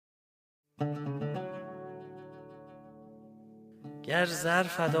گر زر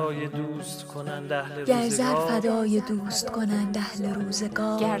فدای دوست کنند اهل گر زر روزگار، فدای دوست کنند اهل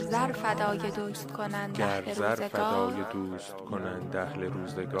روزگار، گر زر فدای دوست کنند گر اهل زر روزگار، فدای دوست کنند اهل گر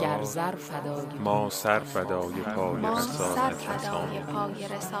روزگار، زر فدای ما سر فدای پای ما سر رسالت فدای رسان پای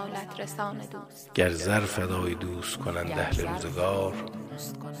رسالت رسان دوست. گر زر فدای دوست کنند اهل روزگار،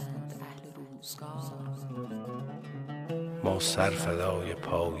 دوست کنند اهل روزگار، ما سر فدای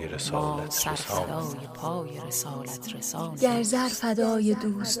پای ما رسالت سر رسان. فدای پای رسالت رسان. گر زر فدای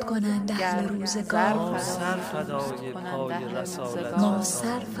دوست کنند اهل روزگار، ما سر فدای پای رسالت ما رسان.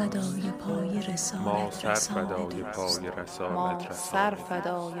 سر فدای پای ما رسالت سر رسان فدای دوست. پای ما رسالت سر رسان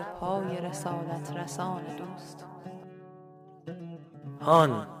فدای پای رسالت رسان دوست.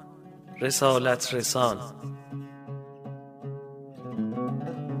 هان رسالت رسان.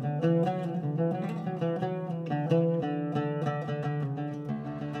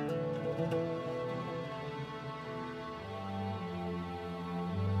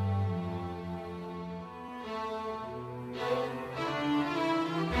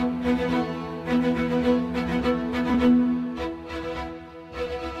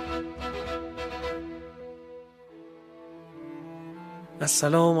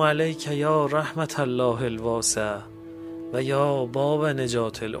 السلام علیک یا رحمت الله الواسع و یا باب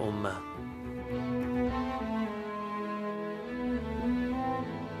نجات الامه.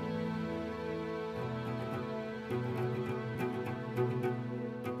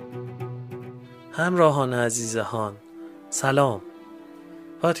 همراهان عزیز هان، سلام.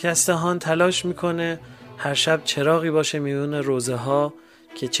 پادکست هان تلاش میکنه هر شب چراغی باشه میون روزه ها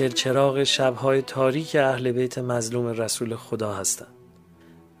که چراغ شبهای تاریک اهل بیت مظلوم رسول خدا هستن.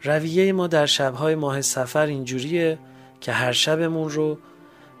 رویه ما در شبهای ماه صفر اینجوریه که هر شبمون رو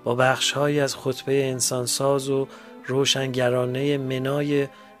با بخشهایی از خطبه انسانساز و روشنگرانه منای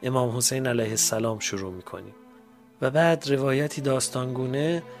امام حسین علیه السلام شروع میکنیم و بعد روایتی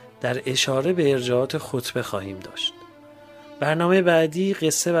داستانگونه در اشاره به ارجاعات خطبه خواهیم داشت. برنامه بعدی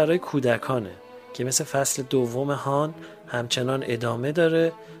قصه برای کودکانه که مثل فصل دوم هان همچنان ادامه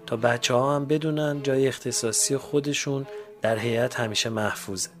داره تا بچه ها هم بدونن جای اختصاصی خودشون در هیئت همیشه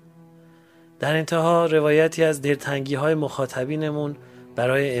محفوظه. در انتها روایتی از دلتنگی های مخاطبینمون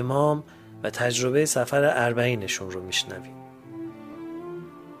برای امام و تجربه سفر اربعینشون رو میشنویم.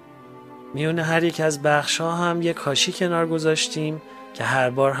 میون هر یک از بخش ها هم یک کاشی کنار گذاشتیم که هر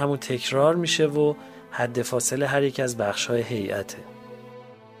بار همون تکرار میشه و حد فاصله هر یک از بخش های هیئته.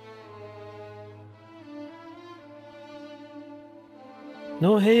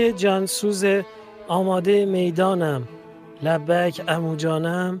 نوحه جانسوز آماده میدانم، لبک عمو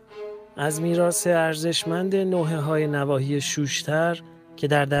جانم، از میراث ارزشمند نوحه های نواحی شوشتر که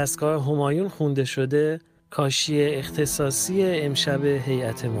در دستگاه همایون خونده شده، کاشی اختصاصی امشب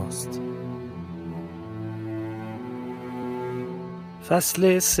هیئت ماست.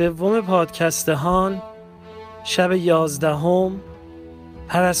 فصل سوم پادکست هان، شب 11،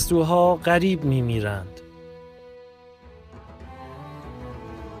 پرستوها غریب میرند.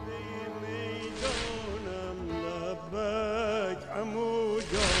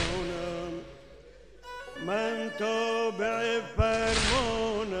 من تابع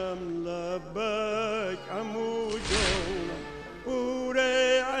فرمانم، لبک عمو جانم، پور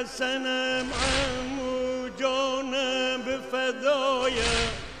حسنم عمو جانم، به فدایم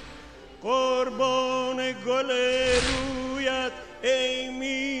قربان گل رویت ای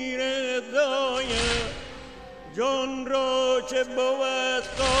میرندایم، جان را چه بود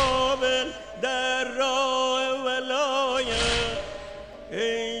قابل در راه ولایم،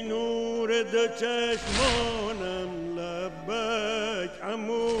 ای نور دو چشمانم، لبک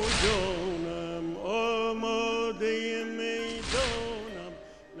عمو جانم، آماده میدانم،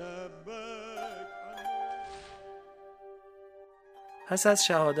 لبک عمو. پس از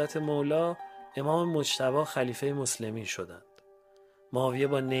شهادت مولا امام مجتبی خلیفه مسلمین شدند. معاویه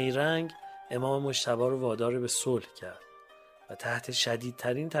با نیرنگ امام مجتبی رو وادار به صلح کرد و تحت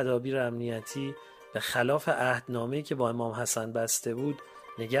شدیدترین تدابیر امنیتی به خلاف عهدنامه‌ای که با امام حسن بسته بود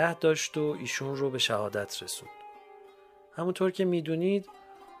نگه داشت و ایشون رو به شهادت رسوند. همونطور که میدونید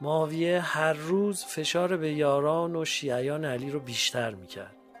معاویه هر روز فشار به یاران و شیعیان علی رو بیشتر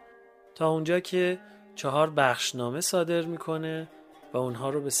میکرد تا اونجا که 4 بخشنامه صادر میکنه و اونها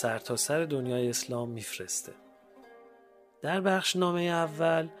رو به سرتاسر دنیای اسلام میفرسته. در بخشنامه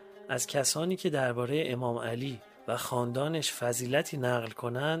اول از کسانی که درباره امام علی و خاندانش فضیلتی نقل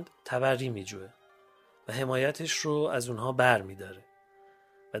کنند تبری میجوه و حمایتش رو از اونها بر میداره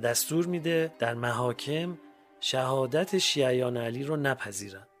و دستور میده در محاکم شهادت شیعیان علی رو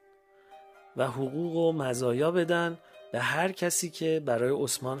نپذیرن و حقوق و مزایا بدن به هر کسی که برای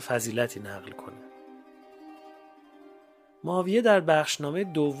عثمان فضیلتی نقل کنه. معاویه در بخشنامه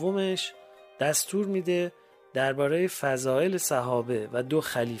دومش دستور میده درباره فضائل صحابه و 2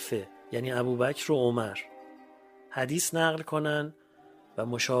 خلیفه یعنی ابوبکر و عمر حدیث نقل کنن و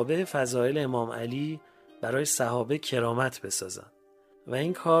مشابه فضائل امام علی برای صحابه کرامت بسازن و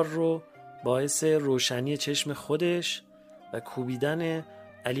این کار رو باعث روشنی چشم خودش و کوبیدن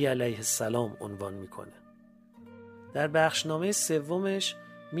علی علیه السلام عنوان میکنه. در بخشنامه سومش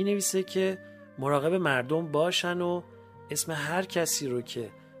می نویسه که مراقب مردم باشن و اسم هر کسی رو که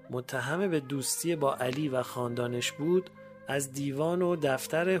متهم به دوستی با علی و خاندانش بود از دیوان و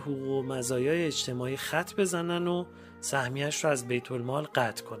دفتر حقوق و مزایای اجتماعی خط بزنن و سهمیش رو از بیت المال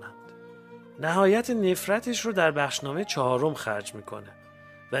قطع کنند. نهایت نفرتش رو در بخشنامه 4 خرج میکنه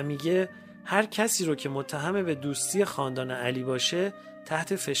و میگه هر کسی رو که متهم به دوستی خاندان علی باشه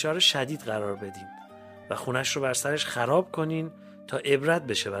تحت فشار شدید قرار بدین و خونش رو بر سرش خراب کنین تا عبرت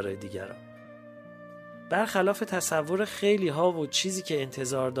بشه برای دیگران. برخلاف تصور خیلی ها و چیزی که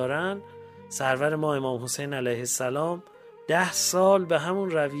انتظار دارن، سرور ما امام حسین علیه السلام 10 سال به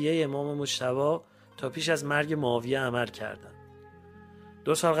همون رویه امام مجتبی تا پیش از مرگ معاویه عمل کردن.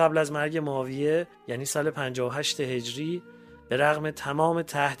 2 سال قبل از مرگ معاویه یعنی سال 58 هجری به رغم تمام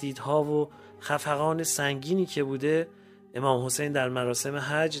تهدیدها و خفقان سنگینی که بوده، امام حسین در مراسم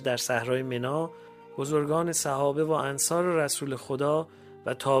حج در صحرای منا بزرگان صحابه و انصار رسول خدا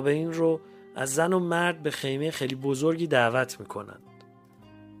و تابعین رو از زن و مرد به خیمه خیلی بزرگی دعوت میکنند.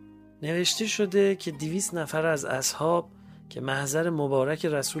 نوشته شده که 200 نفر از اصحاب که محضر مبارک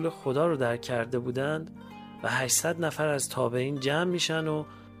رسول خدا رو درک کرده بودند و 800 نفر از تابعین جمع میشن و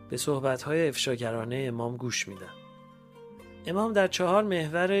به صحبت‌های افشاگرانه امام گوش میدن. امام در 4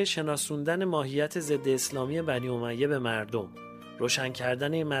 محور شناسوندن ماهیت ضد اسلامی بنی امیه به مردم، روشن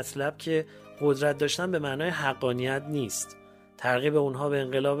کردن این مطلب که قدرت داشتن به معنای حقانیت نیست، ترغیب اونها به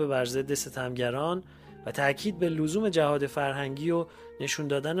انقلاب بر ضد ستمگران و تأکید به لزوم جهاد فرهنگی و نشون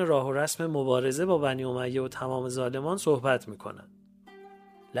دادن راه و رسم مبارزه با بنی امیه و تمام ظالمان صحبت میکنن.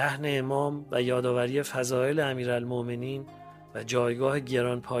 لحن امام و یادآوری فضائل امیرالمومنین و جایگاه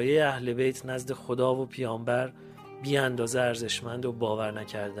گرانپایه اهل بیت نزد خدا و پیامبر بی اندازه ارزشمند و باور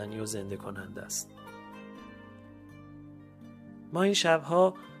نکردنی و زنده کننده است. ما این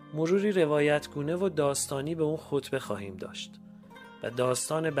شبها مروری روایتگونه و داستانی به اون خطبه خواهیم داشت و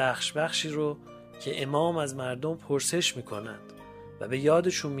داستان بخشی رو که امام از مردم پرسش میکنند و به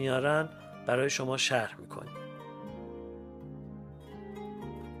یادشون میارن برای شما شرح میکنیم.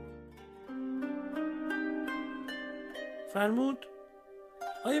 فرمود: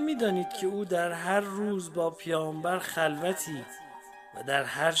 آیا میدانید که او در هر روز با پیامبر خلوتی و در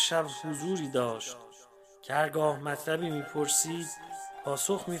هر شب حضوری داشت که هرگاه مطلبی میپرسید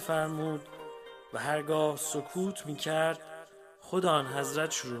پاسخ میفرمود و هرگاه سکوت میکرد خود آن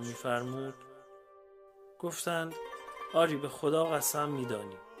حضرت شروع میفرمود؟ گفتند: آری به خدا قسم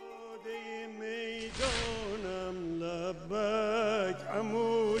میدانیم. لبک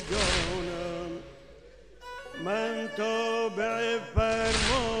عمو جانم، من تابع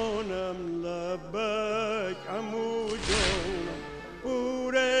فرمانم، لبک عمو جانم،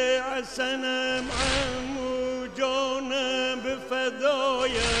 پور حسنم عمو جانم، به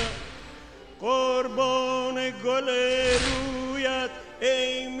فدایم قربان گل رویت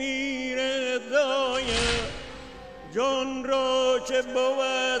ای میرند، جان را چه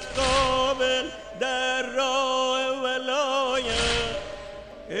بود قابل در راه ولایت،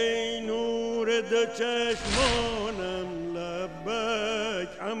 ای نور 2 چشمانم، لبک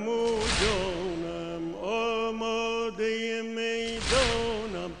عمو جانم، آماده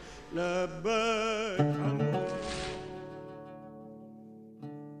میدانم، لبک عمو.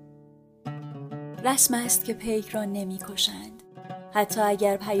 رسم است که پیک را نمی کشند، حتی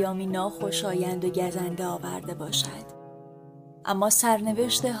اگر پیامی ناخوشایند و گزنده آورده باشد. اما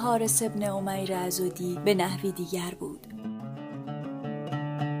سرنوشت حارث ابن امیر عضدی به نحوی دیگر بود.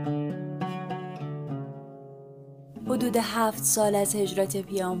 حدود 7 سال از هجرت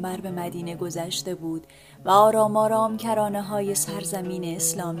پیامبر به مدینه گذشته بود و آرام آرام کرانه های سرزمین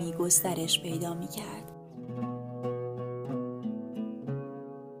اسلامی گسترش پیدا می کرد.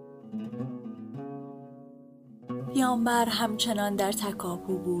 پیامبر همچنان در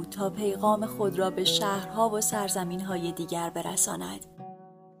تکاپو بود تا پیغام خود را به شهرها و سرزمین‌های دیگر برساند.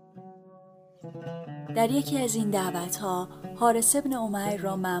 در یکی از این دعوت‌ها حارث ابن امیر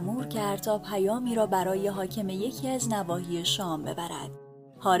را مأمور کرد تا پیامی را برای حاکم یکی از نواحی شام ببرد.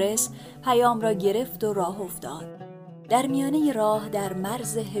 حارث پیام را گرفت و راه افتاد. در میانه راه در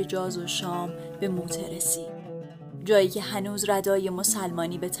مرز حجاز و شام به موته رسید. جایی که هنوز ردای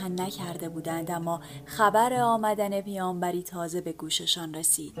مسلمانی به تن نکرده بودند، اما خبر آمدن پیامبری تازه به گوششان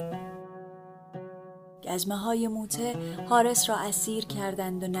رسید. گزمه‌های موته حارس را اسیر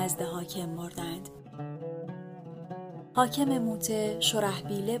کردند و نزد حاکم بردند. حاکم موته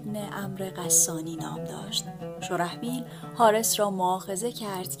شرحبیل ابن عمرو غسانی نام داشت. شرحبیل حارس را مؤاخذه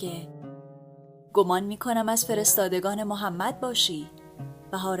کرد که گمان می‌کنم از فرستادگان محمد باشی،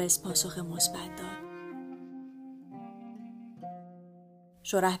 و حارس پاسخ مثبت داد.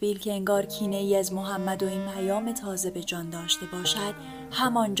 شرحبیل که انگار کینه ای از محمد و این پیام تازه به جان داشته باشد،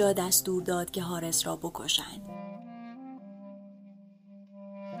 همانجا دستور داد که حارس را بکشند.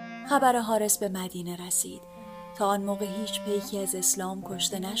 خبر حارس به مدینه رسید. تا آن موقع هیچ پیکی از اسلام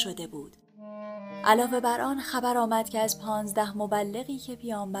کشته نشده بود. علاوه بر آن خبر آمد که از 15 مبلغی که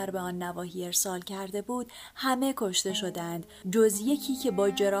پیامبر به آن نواحی ارسال کرده بود، همه کشته شدند جز یکی که با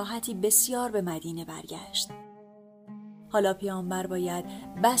جراحتی بسیار به مدینه برگشت. حالا پیامبر باید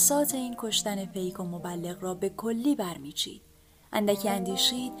بساط این کشتن پیک و مبلغ را به کلی برمیچید. اندکی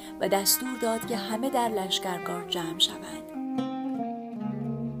اندیشید و دستور داد که همه در لشکرگاه جمع شوند.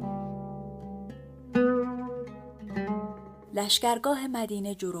 لشکرگاه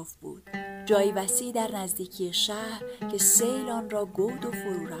مدینه جرف بود، جایی وسیع در نزدیکی شهر که سیل آن را گود و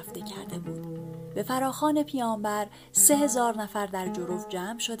فرو رفته کرده بود. به فراخوان پیامبر 3000 نفر در جرف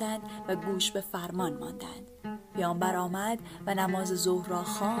جمع شدند و گوش به فرمان ماندند. پیامبر آمد و نماز ظهر را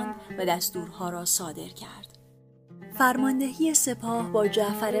خواند و دستورها را صادر کرد. فرماندهی سپاه با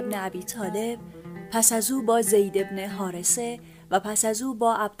جعفر ابن ابی طالب، پس از او با زید ابن حارثه و پس از او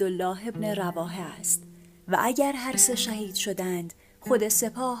با عبدالله ابن رواحه است. و اگر هر سه شهید شدند، خود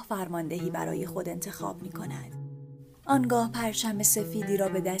سپاه فرماندهی برای خود انتخاب می کند. آنگاه پرچم سفیدی را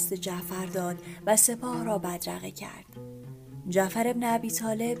به دست جعفر داد و سپاه را بدرقه کرد. جعفر ابن ابی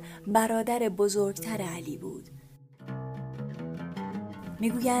طالب برادر بزرگتر علی بود.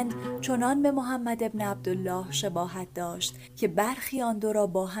 میگویند چنان به محمد ابن عبدالله شباهت داشت که برخی آن دو را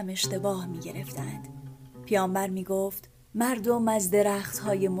با هم اشتباه می گرفتند. پیامبر می گفت مردم از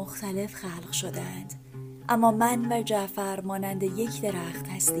درخت‌های مختلف خلق شدند، اما من و جعفر مانند یک درخت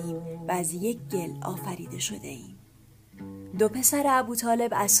هستیم و از یک گل آفریده شده ایم. دو پسر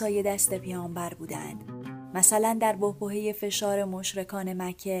ابوطالب عصای دست پیامبر بودند. مثلا در بحبوحه فشار مشرکان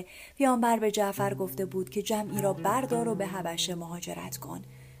مکه، پیامبر به جعفر گفته بود که جمعی را بردار و به حبشه مهاجرت کن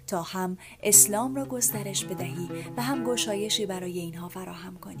تا هم اسلام را گسترش بدهی و هم گشایشی برای اینها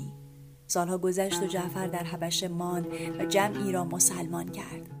فراهم کنی. سالها گذشت و جعفر در حبشه ماند و جمعی را مسلمان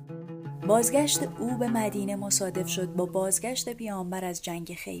کرد. بازگشت او به مدینه مصادف شد با بازگشت پیامبر از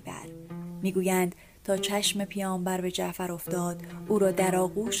جنگ خیبر. میگویند تا چشم پیامبر به جعفر افتاد، او را در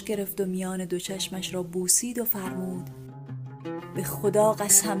آغوش گرفت و میان دو چشمش را بوسید و فرمود به خدا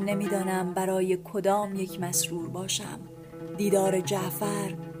قسم نمیدانم برای کدام یک مسرور باشم، دیدار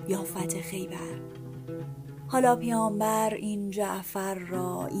جعفر یا فتح خیبر. حالا پیامبر این جعفر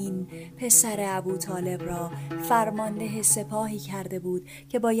را، این پسر ابوطالب را فرمانده سپاهی کرده بود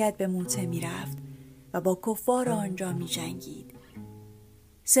که باید به موته می رفت و با کفار آنجا می جنگید.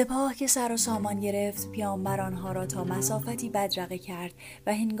 سپاه که سر و سامان گرفت، پیامبر آنها را تا مسافتی بدرقه کرد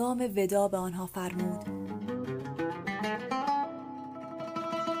و هنگام وداع به آنها فرمود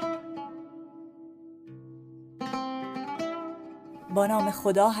با نام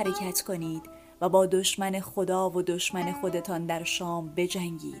خدا حرکت کنید و با دشمن خدا و دشمن خودتان در شام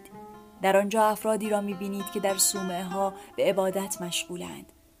بجنگید. در آنجا افرادی را می‌بینید که در صومعه ها به عبادت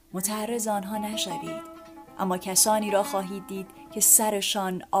مشغولند. متعرض آنها نشوید، اما کسانی را خواهید دید که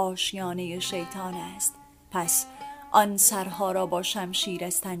سرشان آشیانه شیطان است. پس آن سرها را با شمشیر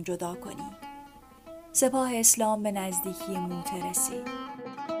از تن جدا کنید. سپاه اسلام به نزدیکی موته رسید.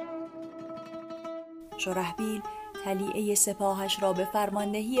 شرحبیل طلیعه سپاهش را به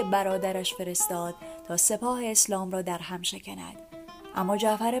فرماندهی برادرش فرستاد تا سپاه اسلام را در هم شکند، اما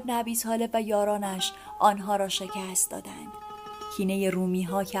جعفر ابن ابی طالب و یارانش آنها را شکست دادند. کینه رومی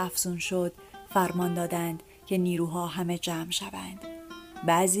ها که افزون شد، فرمان دادند که نیروها همه جمع شوند.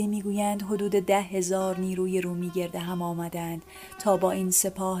 بعضی میگویند حدود 10,000 نیروی رومی گرد هم آمدند تا با این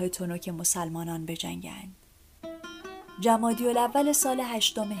سپاه تنک مسلمانان بجنگند. جمادی الاول سال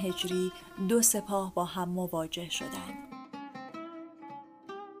 8 هجری 2 سپاه با هم مواجه شدند.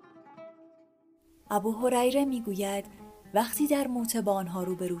 ابو هریره میگوید وقتی در موته با آنها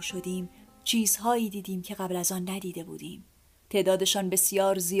روبرو شدیم، چیزهایی دیدیم که قبل از آن ندیده بودیم. تعدادشان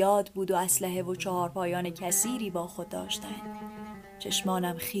بسیار زیاد بود و اسلحه و 4 پایان کثیری با خود داشتند.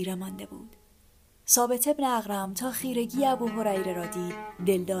 چشمانم خیره مانده بود. ثابت ابن اقرم تا خیرگی ابو هریره را دید،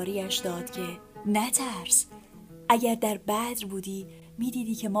 دلداریش داد که نترس، اگر در بدر بودی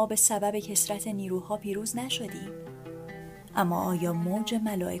میدیدی که ما به سبب کثرت نیروها پیروز نشدیم. اما آیا موج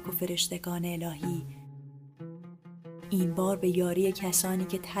ملائک و فرشتگان الهی این بار به یاری کسانی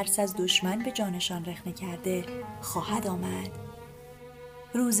که ترس از دشمن به جانشان رخنه کرده خواهد آمد؟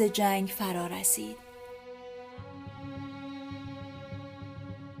 روز جنگ فرا رسید.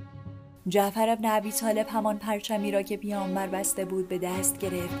 جعفر ابن ابی طالب همان پرچمی را که پیامبر بسته بود به دست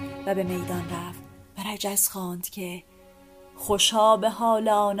گرفت و به میدان رفت و رجز خواند که خوشا به حال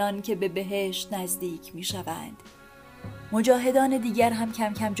آنان که به بهشت نزدیک می شوند. مجاهدان دیگر هم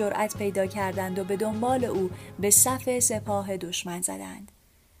کم کم جرأت پیدا کردند و به دنبال او به صف سپاه دشمن زدند.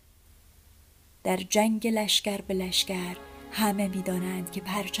 در جنگ لشکر به لشکر همه می دانند که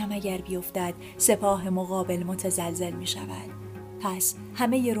پرچم اگر بیفتد سپاه مقابل متزلزل می شود. پس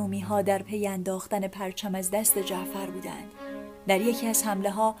همه رومی ها در پی انداختن پرچم از دست جعفر بودند. در یکی از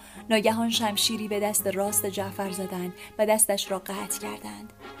حمله ها ناگهان شمشیری به دست راست جعفر زدند و دستش را قطع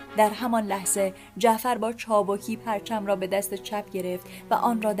کردند. در همان لحظه جعفر با چابکی پرچم را به دست چپ گرفت و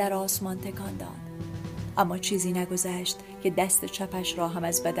آن را در آسمان تکان داد. اما چیزی نگذشت که دست چپش را هم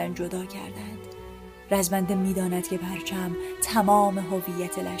از بدن جدا کردند. رزمنده می‌داند که پرچم تمام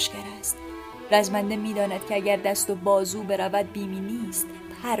هویت لشکر است. رزمنده می‌داند که اگر دست و بازو برود بیمی نیست،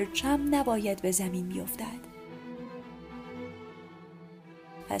 پرچم نباید به زمین بیفتد.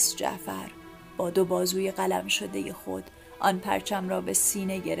 پس جعفر با دو بازوی قلم شده خود آن پرچم را به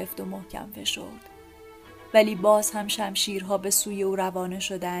سینه گرفت و محکم فشرد. ولی باز هم شمشیرها به سوی او روانه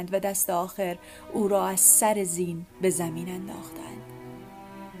شدند و دست آخر او را از سر زین به زمین انداختند.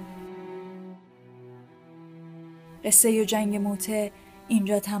 قصه جنگ موته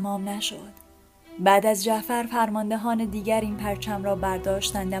اینجا تمام نشد. بعد از جعفر فرماندهان دیگر این پرچم را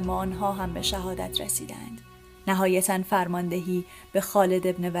برداشتند اما آنها هم به شهادت رسیدند. نهایتاً فرماندهی به خالد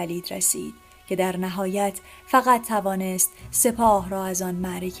ابن ولید رسید که در نهایت فقط توانست سپاه را از آن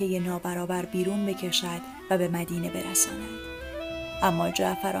معرکه نابرابر بیرون بکشد و به مدینه برساند. اما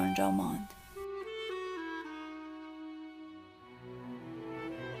جعفر آنجا ماند.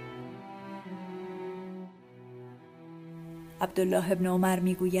 عبدالله ابن عمر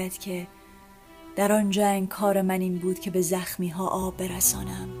میگوید که در آن جنگ کار من این بود که به زخمی ها آب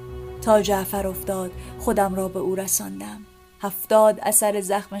برسانم. تا جعفر افتاد خودم را به او رساندم. 70 اثر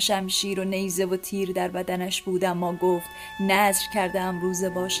زخم شمشیر و نیزه و تیر در بدنش بود، اما گفت نذر کردم روزه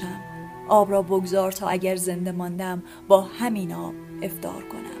باشم. آب را بگذار تا اگر زنده ماندم با همین آب افطار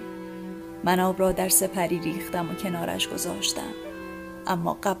کنم. من آب را در سپری ریختم و کنارش گذاشتم.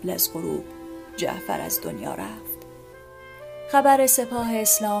 اما قبل از غروب جعفر از دنیا رفت. خبر سپاه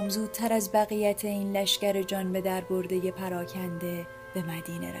اسلام زودتر از بقیت این لشکر جان به در برده پراکنده به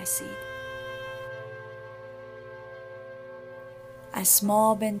مدینه رسید.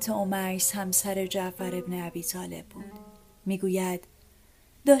 اسما بنت امیس همسر جعفر ابن ابی طالب بود. میگوید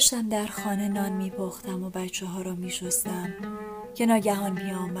داشتم در خانه نان میپختم و بچه ها را میشستم که ناگهان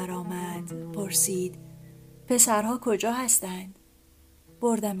پیامبر آمد. پرسید پسرها کجا هستند؟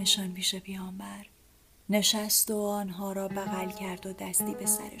 بردمشان پیش پیامبر. نشست و آنها را بغل کرد و دستی به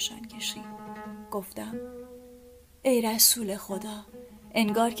سرشان کشید. گفتم ای رسول خدا،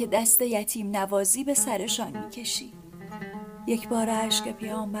 انگار که دست یتیم نوازی به سرشان میکشی. یک بار اشک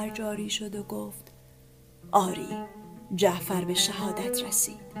پیامبر جاری شد و گفت آری، جعفر به شهادت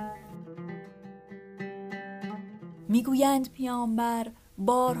رسید. میگویند پیامبر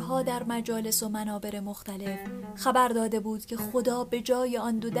بارها در مجالس و منابر مختلف خبر داده بود که خدا به جای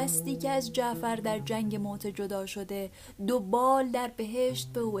آن دو دستی که از جعفر در جنگ موت جدا شده 2 بال در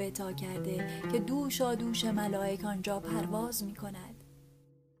بهشت به او عطا کرده که دوشادوش ملائک آنجا پرواز می کند.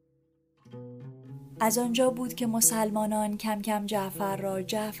 از آنجا بود که مسلمانان کم کم جعفر را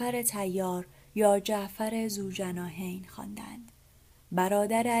جعفر طیار یا جعفر ذوالجناحین خواندند.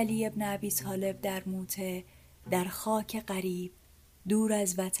 برادر علی ابن ابی طالب در موته در خاک غریب دور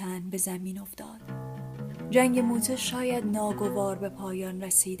از وطن به زمین افتاد. جنگ موته شاید ناگوار به پایان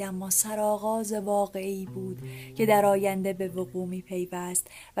رسید، اما سرآغاز واقعی بود که در آینده به وقوع می پیوست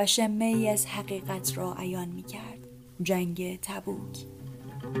و شمه‌ای از حقیقت را عیان می کرد. جنگ تبوک.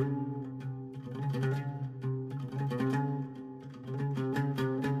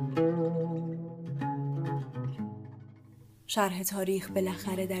 شرح تاریخ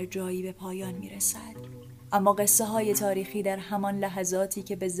بالاخره در جایی به پایان می رسد. اما قصه های تاریخی در همان لحظاتی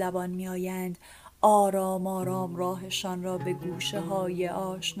که به زبان می آیند آرام آرام راهشان را به گوشه های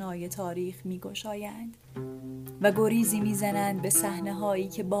آشنای تاریخ می گشایند و گریزی می زنند به صحنه هایی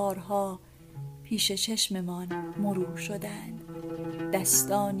که بارها پیش چشممان مرور شدند.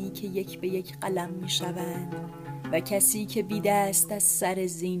 دستانی که یک به یک قلم می شوند و کسی که بی دست از سر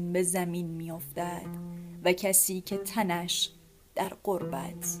زین به زمین می افتد و کسی که تنش در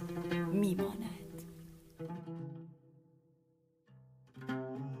غربت می ماند.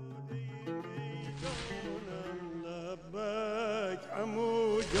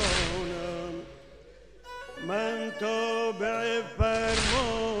 عمو جانم، من تابع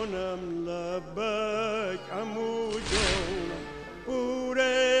فرمانم، لبک عمو جانم، پور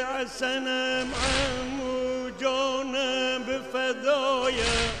حسنم عمو جانم، به فدای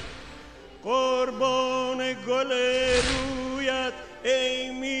قربان گل رویت ای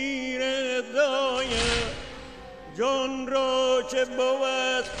میرند، جان را چه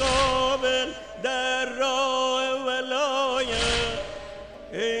بود قابل در راه ولایت،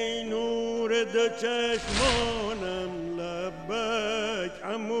 ای نور دو چشمانم، لبک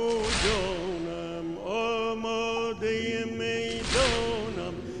عمو جانم، آماده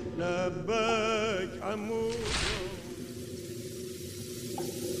میدانم، لبک عمو جانم.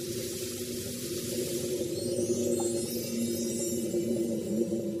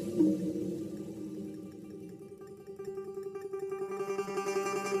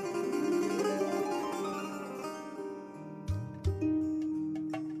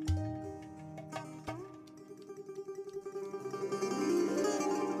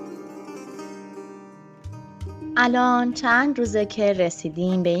 الان چند روزه که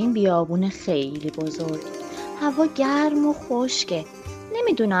رسیدیم به این بیابون خیلی بزرگ. هوا گرم و خشکه.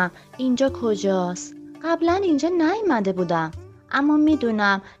 نمیدونم اینجا کجاست. قبلا اینجا نیومده بودم. اما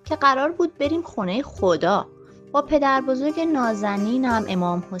میدونم که قرار بود بریم خونه خدا. با پدر بزرگ نازنینم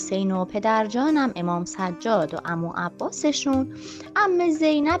امام حسین و پدرجانم امام سجاد و عمو عباسشون، عمه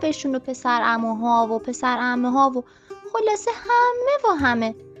زینبشون و پسر عموها و پسر عموها و خلاصه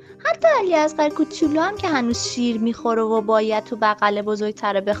همه حتی علی اصغر کوچولو هم که هنوز شیر میخوره و باید تو بغل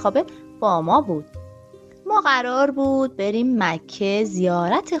بزرگتره بخوابه با ما بود. ما قرار بود بریم مکه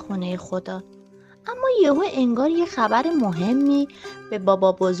زیارت خونه خدا. اما یهو انگار یه خبر مهمی به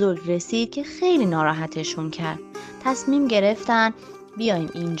بابا بزرگ رسید که خیلی ناراحتشون کرد. تصمیم گرفتن بیایم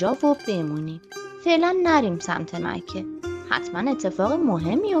اینجا و بمونیم. فعلا نریم سمت مکه. حتما اتفاق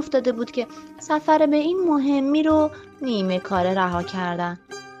مهمی افتاده بود که سفر به این مهمی رو نیمه کاره رها کردن.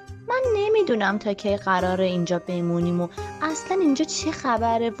 من نمیدونم تا کی قراره اینجا بمونیم و اصلا اینجا چه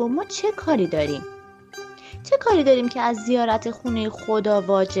خبره و ما چه کاری داریم که از زیارت خونه خدا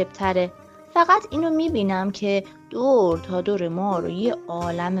واجب تره. فقط اینو میبینم که دور تا دور ما رو یه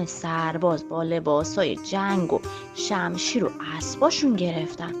عالم سرباز با لباسای جنگ و شمشیر و اسباشون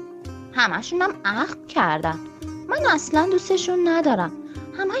گرفتن. همشون هم اخم کردن. من اصلا دوستشون ندارم.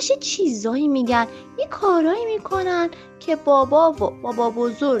 همش یه چیزایی میگن، یه کارایی میکنن که بابا و بابا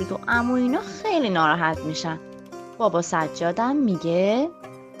بزرگ و عمو اینا خیلی ناراحت میشن. بابا سجادم میگه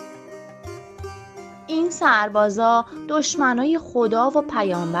این سربازا دشمنای خدا و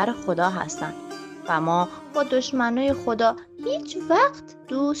پیامبر خدا هستن و ما با دشمنای خدا هیچ وقت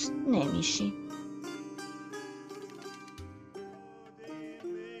دوست نمیشیم.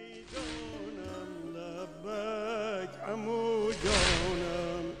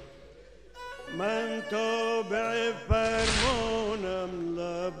 من تابع فرمانم،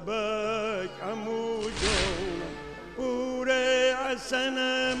 لبک عمو جانم، پور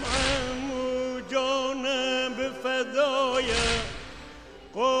حسنم عمو جانم، به فدای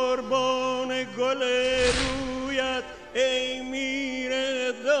قربان گل رویت ای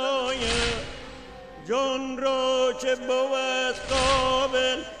میرند، جان را چه بود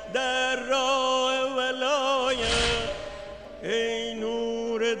قابل در راه ولایت، ای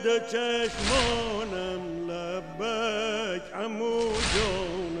نور دو چشمانم، لبک عمو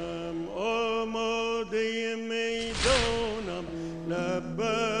جانم، آماده میدانم،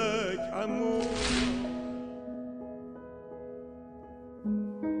 لبک عمو.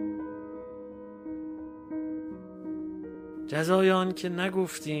 جزای آن که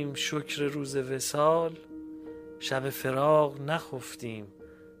نگفتیم شکر روز وصال، شب فراق نخفتیم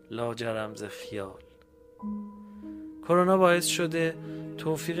لاجرم ز خیال. کرونا باعث شده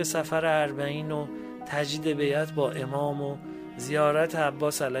توفیق سفر اربعین و تجدید بیعت با امام و زیارت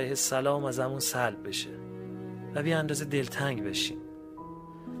عباس علیه السلام از همون سلب بشه و بی اندازه دلتنگ بشیم.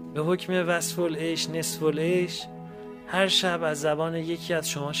 به حکم وصف العیش نصف العیش هر شب از زبان یکی از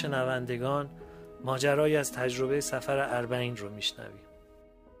شما شنوندگان ماجرایی از تجربه سفر اربعین رو میشنویم.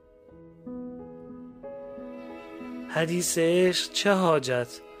 حدیث عشق چه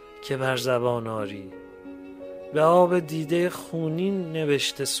حاجت که بر زبان آری، به آب دیده خونین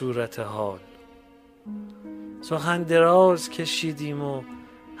نوشته صورت حال. سخن دراز کشیدیم و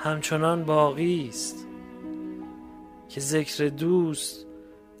همچنان باقی است، که ذکر دوست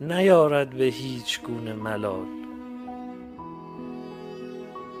نیارد به هیچ گونه ملال.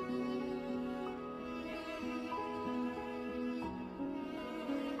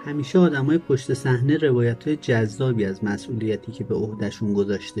 همیشه آدمای پشت صحنه روایت‌های جذابی از مسئولیتی که به عهده‌شون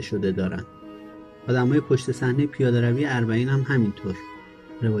گذاشته شده دارن آدمای پشت صحنه پیاده‌روی اربعین هم همینطور.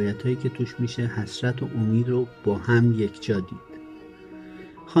 روایتایی که توش میشه حسرت و امید رو با هم یکجا دید.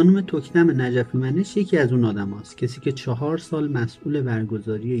 خانم تکنم نجفی منش یکی از اون آدم هاست. کسی که 4 سال مسئول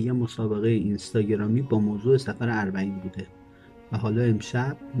برگزاری یه مسابقه اینستاگرامی با موضوع سفر اربعین بوده و حالا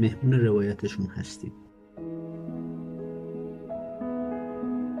امشب مهمون روایتشون هستیم.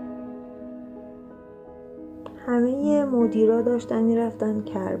 همه مدیرا داشتن میرفتن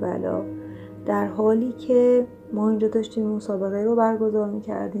کربلا، در حالی که ما اینجا داشتیم مسابقه رو برگزار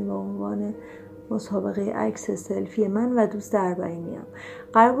میکردیم با عنوان مسابقه عکس سلفی من و دوست اربعینیم.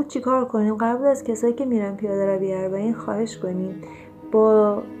 قرار بود چی کار کنیم؟ قرار بود از کسایی که میرن پیاده روی اربعین خواهش کنیم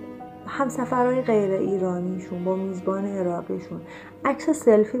با همسفرهای غیر ایرانیشون، با میزبان عراقیشون عکس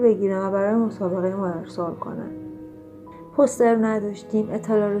سلفی بگیرن و برای مسابقه ما ارسال کنن. پوستر نداشتیم،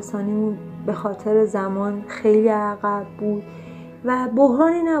 اطلاع رسانیمون به خاطر زمان خیلی عقب بود و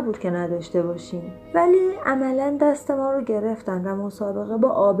بحرانی نبود که نداشته باشیم، ولی عملا دست ما رو گرفتن و مسابقه با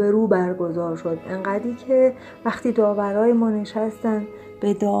آبرو برگزار شد. انقدری که وقتی داورای ما نشستن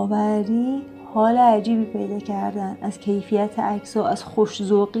به داوری حال عجیبی پیدا کردن از کیفیت عکس‌ها، از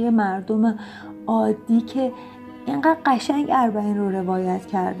خوش‌ذوقی مردم عادی که اینقدر قشنگ اربعین رو روایت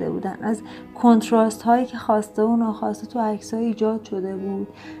کرده بودن، از کنتراست هایی که خواسته و ناخواسته تو عکس ها ایجاد شده بود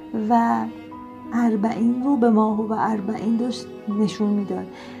و اربعین رو به ماهو و اربعین داشت نشون میداد.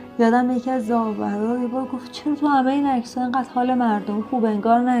 یادم یکی از داورا یه بار گفت چرا تو همه این عکس ها اینقدر حال مردم خوب،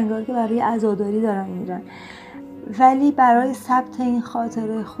 انگار نه انگار که برای عزاداری دارن میرن. ولی برای ثبت این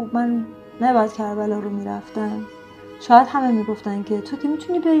خاطره خوب من نباید کربلا رو میرفتم. شاید همه میگفتن که تو که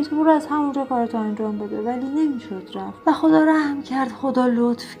میتونی بری، تو برو از همونجا کارتو انجام بده، ولی نمیشد رفت و خدا رحم کرد، خدا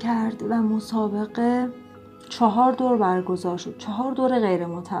لطف کرد و مسابقه 4 دور برگزار شد، 4 دور غیر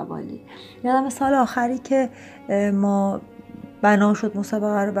متوالی. یادم سال آخری که ما بنا شد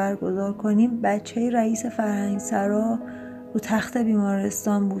مسابقه رو برگزار کنیم، بچه رئیس فرهنگسرا رو تخت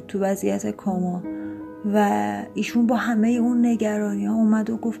بیمارستان بود تو وضعیت کما و ایشون با همه اون نگرانی ها اومد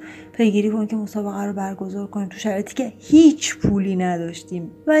و گفت پیگیری کن که مسابقه رو برگزار کنیم، تو شرایطی که هیچ پولی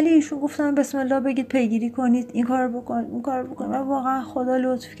نداشتیم. ولی ایشون گفتن بسم الله بگید پیگیری کنید، این کار بکنید اون کار بکنید و واقعا خدا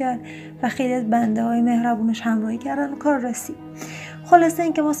لطف کرد و خیلی از بنده های مهربونش همراهی کردن و کار رسید. خلاصه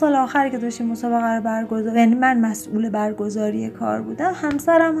این که ما سال آخری که داشتیم مسابقه رو برگزار، یعنی من مسئول برگزاری کار بودم،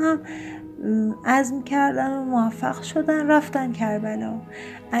 همسرم هم عزم کردن و موفق شدن رفتن کربلا.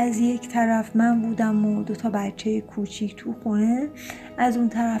 از یک طرف من بودم و 2 بچه کوچیک تو خونه، از اون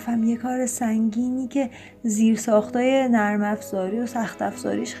طرف هم یه کار سنگینی که زیر ساختای نرم افزاری و سخت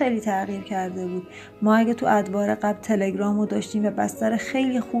افزاریش خیلی تغییر کرده بود. ما اگه تو ادوار قبل تلگرامو داشتیم و بستر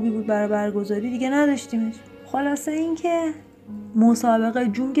خیلی خوبی بود برای برگزاری، دیگه نداشتیمش. خلاصه این که مسابقه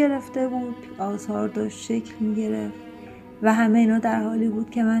جون گرفته بود، آثار داشت شکل میگرفت و همه اینا در حالی بود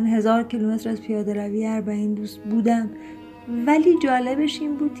که من 1000 کیلومتر از پیاده روی اربعین دوست بودم. ولی جالبش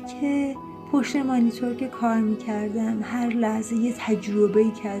این بود که پشت مانیتور که کار میکردم هر لحظه یه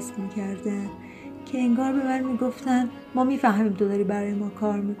تجربه‌ای کسب میکردم که انگار به من میگفتن ما میفهمیم تو داری برای ما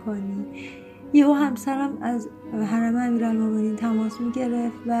کار میکنی. یهو همسرم از حرم امیرالمومنین تماس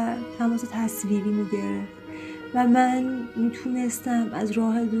میگرفت و تماس تصویری میگرفت و من میتونستم از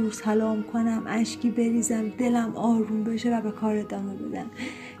راه دور سلام کنم، اشکی بریزم، دلم آروم بشه و به کار ادامه بدم.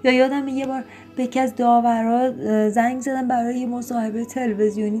 یا یادم یه بار به یکی از داورا زنگ زدم برای یه مصاحبه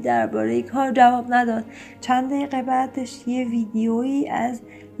تلویزیونی درباره کار، جواب نداد. چند دقیقه بعدش یه ویدیویی از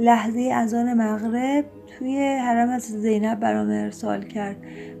لحظه اذان مغرب توی حرم از زینب برام ارسال کرد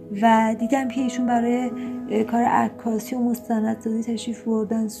و دیدم که ایشون برای کار عکاسی و مستندسازی تشریف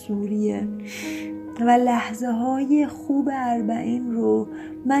بردن سوریه و لحظه های خوب اربعین رو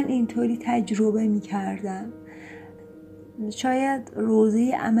من اینطوری تجربه می کردم. شاید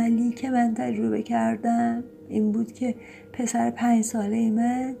روزه عملی که من تجربه کردم این بود که پسر 5 ساله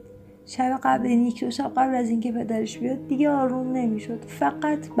من شب قبل، 1-2 شب قبل از اینکه پدرش بیاد دیگه آروم نمیشد،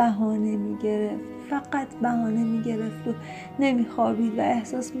 فقط بهانه میگرفت و نمیخوابید و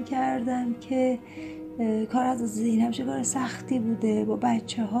احساس میکردم که کار از زینب چه کار سختی بوده، با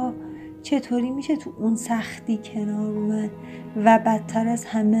بچه ها چطوری میشه تو اون سختی کنار اومد و بدتر از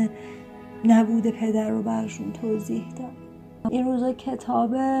همه نبود پدر رو برشون توضیح داد. این روزا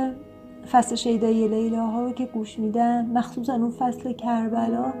کتاب فصل شیدای لیلاها رو که گوش میدن، مخصوصا اون فصل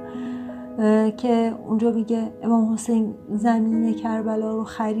کربلا که اونجا میگه امام حسین زمین کربلا رو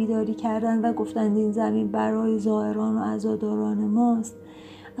خریداری کردن و گفتن این زمین برای زائران و عزاداران ماست،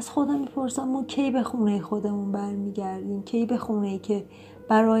 از خودم میپرسم ما کی به خونه خودمون برمیگردیم؟ کی به خونه‌ای که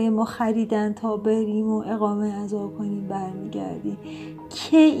برای ما خریدن تا بریم و اقامه عزا کنیم برمیگردیم؟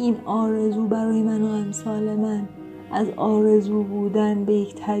 کی این آرزو برای من و امثال من از آرزو بودن به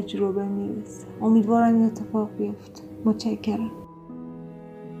یک تجربه میرسه. امیدوارم این اتفاق بیفته. متشکرم.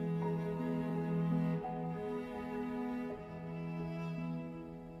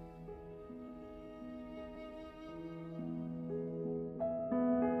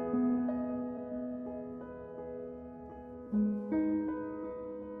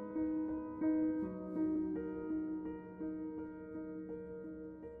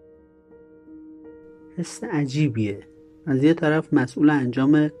 حس عجیبیه. از یه طرف مسئول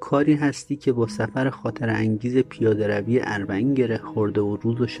انجام کاری هستی که با سفر خاطر انگیز پیاده روی اربعین گره خورده و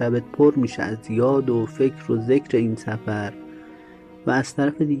روز و شبت پر میشه از یاد و فکر و ذکر این سفر، و از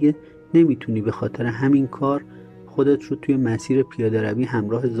طرف دیگه نمیتونی به خاطر همین کار خودت رو توی مسیر پیاده روی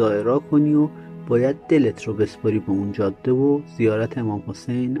همراه زائرا کنی و باید دلت رو بسپاری به اون جاده و زیارت امام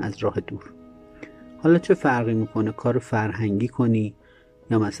حسین از راه دور. حالا چه فرقی میکنه کار فرهنگی کنی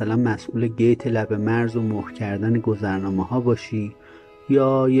یا مثلا مسئول گیت لب مرز و مهر کردن گذرنامه ها باشی،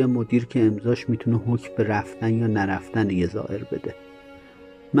 یا یه مدیر که امضاش میتونه حکم به رفتن یا نرفتن یه زائر بده.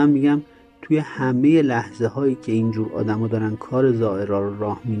 من میگم توی همه لحظه هایی که اینجور آدم ها دارن کار زائرها رو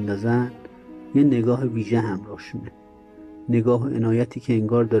راه میندازن یه نگاه ویژه همراهشونه، نگاه و عنایتی که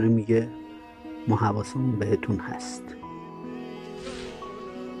انگار داره میگه ما حواسمون بهتون هست.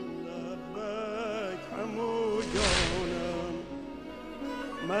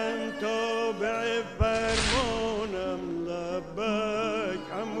 من تابع فرمانم، لبک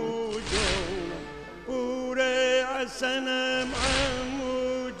عمو جانم، پور حسنم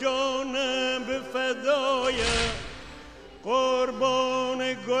عمو جانم، به فدایم قربان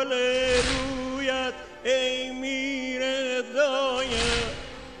گل رویت ای میرندایم،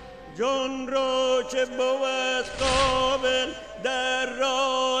 جان را چه بود قابل در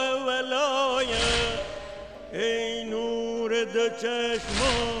راه ولایت، ای نور دو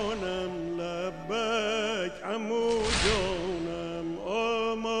چشمانم، لبک عمو جانم،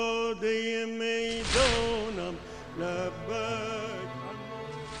 آماده میدانم، لبک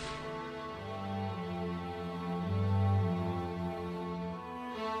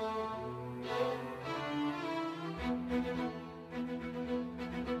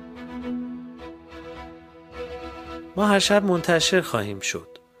ما هر شب منتشر خواهیم شد.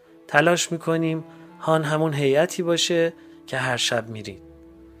 تلاش میکنیم هان همون هیئتی باشه که هر شب میرید.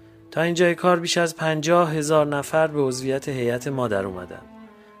 تا اینجای کار بیش از 50,000 نفر به عضویت هیئت ما در اومدن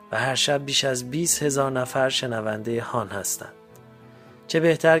و هر شب بیش از 20,000 نفر شنونده هان هستن. چه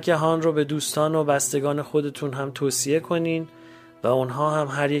بهتر که هان رو به دوستان و بستگان خودتون هم توصیه کنین و اونها هم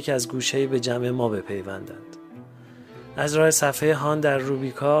هر یک از گوشه‌ای به جمع ما بپیوندند. از راه صفحه هان در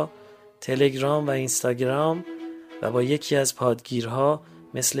روبیکا، تلگرام و اینستاگرام و با یکی از پادگیرها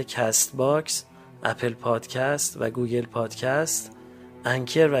مثل کست باکس، اپل پادکست و گوگل پادکست،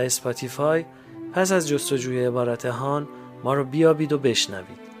 انکر و اسپاتیفای پس از جستجوی عبارت هان ما رو بیابید و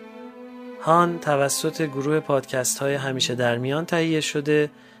بشنوید. هان توسط گروه پادکست های همیشه در میان تهیه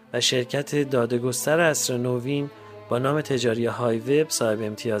شده و شرکت داده‌گستر عصر نوین با نام تجاری های وب صاحب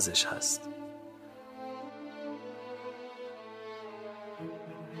امتیازش هست.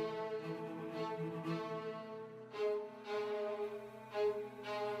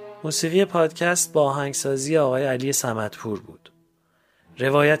 موسیقی پادکست با آهنگسازی آقای علی صمدپور بود.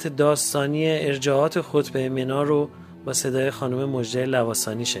 روایت داستانی ارجاعات خطبه منا رو با صدای خانم مژده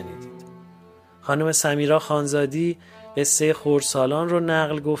لواسانی شنیدید. خانم سمیرا خانزادی قصه خردسالان رو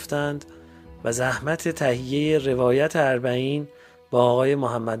نقل گفتند و زحمت تهیه روایت اربعین با آقای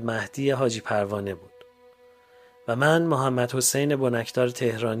محمد مهدی حاجی پروانه بود. و من محمد حسین بنکدار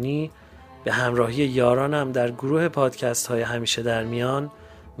تهرانی به همراهی یارانم در گروه پادکست های همیشه در میان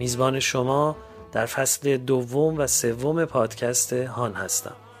میزبان شما در فصل دوم و سوم پادکست هان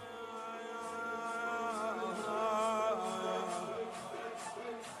هستم.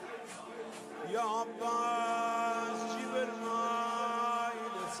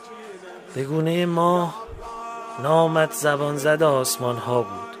 به گونه ماه نامت زبان زد آسمان ها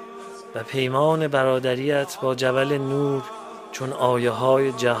بود و پیمان برادریت با جبل نور چون آیه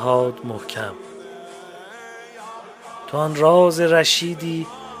های جهاد محکم. تو آن راز رشیدی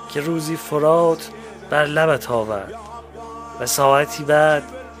که روزی فرات بر لبت آورد و ساعتی بعد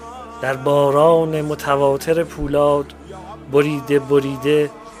در باران متواتر پولاد بریده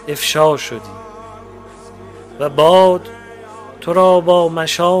بریده افشا شدی و باد تو را با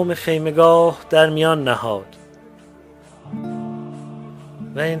مشام خیمگاه در میان نهاد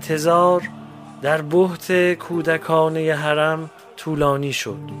و انتظار در بهت کودکانه حرم طولانی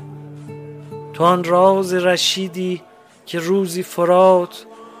شد. تو آن راز رشیدی که روزی فرات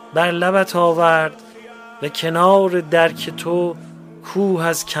بر لبت آورد و کنار درک تو کوه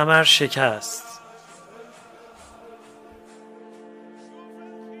از کمر شکست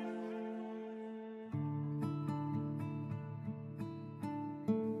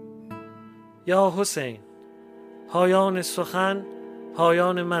یا حسین، پایان سخن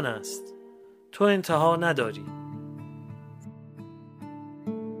پایان من است، تو انتها نداری.